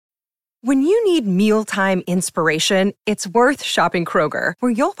When you need mealtime inspiration, it's worth shopping Kroger,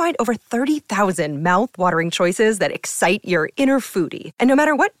 where you'll find over 30,000 mouth-watering choices that excite your inner foodie. And no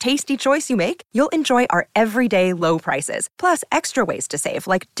matter what tasty choice you make, you'll enjoy our everyday low prices, plus extra ways to save,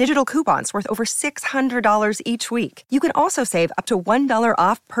 like digital coupons worth over $600 each week. You can also save up to $1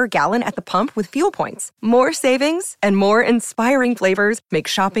 off per gallon at the pump with fuel points. More savings and more inspiring flavors make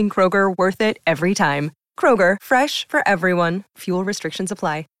shopping Kroger worth it every time. Kroger, fresh for everyone. Fuel restrictions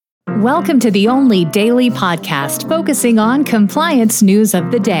apply. Welcome to the only daily podcast focusing on compliance news of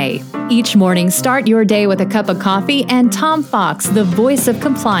the day. Each morning, start your day with a cup of coffee and Tom Fox, the voice of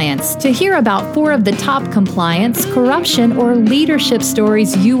compliance, to hear about 4 of the top compliance, corruption, or leadership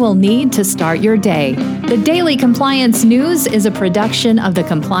stories you will need to start your day. The Daily Compliance News is a production of the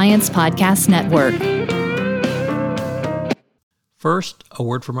Compliance Podcast Network. First, a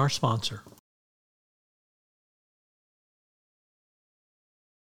word from our sponsor.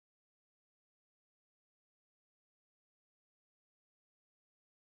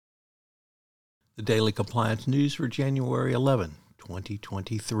 The Daily Compliance News for January 11,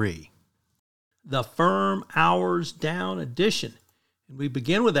 2023. The Firm Hours Down edition. And we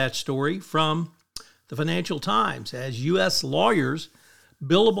begin with that story from the Financial Times as U.S. lawyers'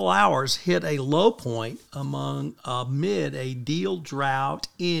 billable hours hit a low point amid a deal drought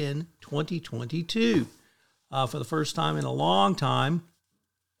in 2022. For the first time in a long time,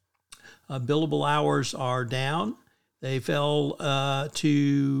 billable hours are down. They fell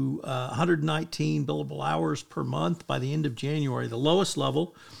to 119 billable hours per month by the end of January, the lowest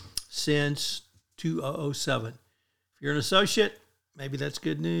level since 2007. If you're an associate, maybe that's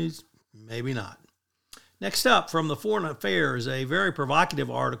good news, maybe not. Next up, from the Foreign Affairs, a very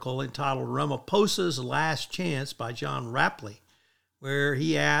provocative article entitled Ramaphosa's Last Chance by John Rapley, where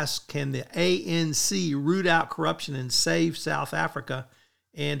he asks, can the ANC root out corruption and save South Africa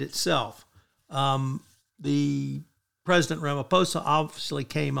and itself? The President Ramaphosa obviously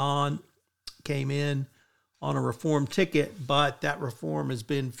came in on a reform ticket, but that reform has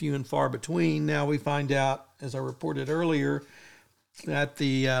been few and far between. Now we find out, as I reported earlier, that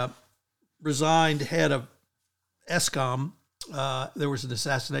the resigned head of Eskom, there was an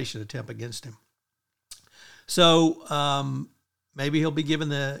assassination attempt against him. So maybe he'll be given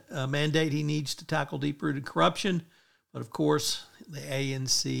the mandate he needs to tackle deep-rooted corruption, but of course the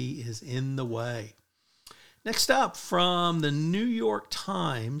ANC is in the way. Next up, from the New York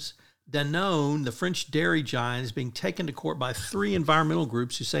Times, Danone, the French dairy giant, is being taken to court by 3 environmental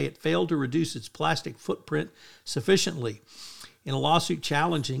groups who say it failed to reduce its plastic footprint sufficiently in a lawsuit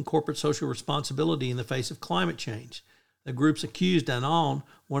challenging corporate social responsibility in the face of climate change. The groups accused Danone,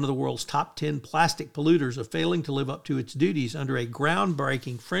 one of the world's top 10 plastic polluters, of failing to live up to its duties under a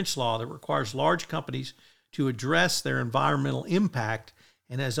groundbreaking French law that requires large companies to address their environmental impact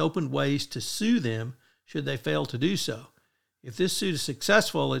and has opened ways to sue them should they fail to do so. If this suit is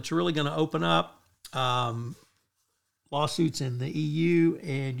successful, it's really going to open up lawsuits in the EU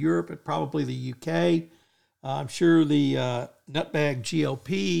and Europe and probably the UK. I'm sure the nutbag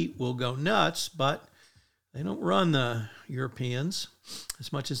GOP will go nuts, but they don't run the Europeans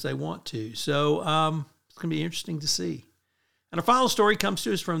as much as they want to. So it's going to be interesting to see. And our final story comes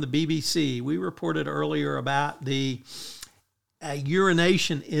to us from the BBC. We reported earlier about the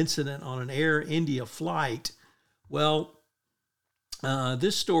urination incident on an Air India flight. Well,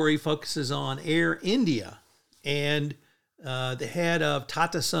 this story focuses on Air India, and the head of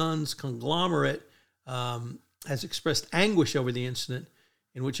Tata Sons conglomerate has expressed anguish over the incident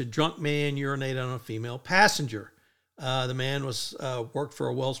in which a drunk man urinated on a female passenger. The man worked for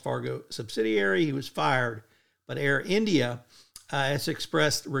a Wells Fargo subsidiary. He was fired, but Air India has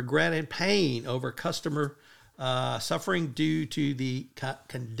expressed regret and pain over customer suffering due to the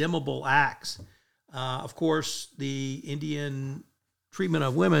condemnable acts. Of course, the Indian treatment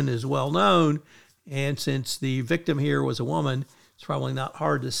of women is well known, and since the victim here was a woman, it's probably not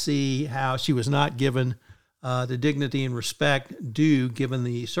hard to see how she was not given the dignity and respect due given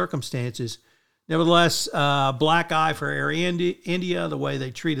the circumstances. Nevertheless, black eye for Air India, the way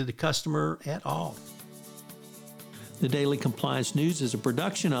they treated the customer at all. The Daily Compliance News is a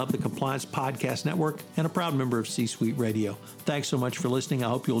production of the Compliance Podcast Network and a proud member of C-Suite Radio. Thanks so much for listening. I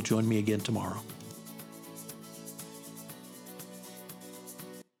hope you'll join me again tomorrow.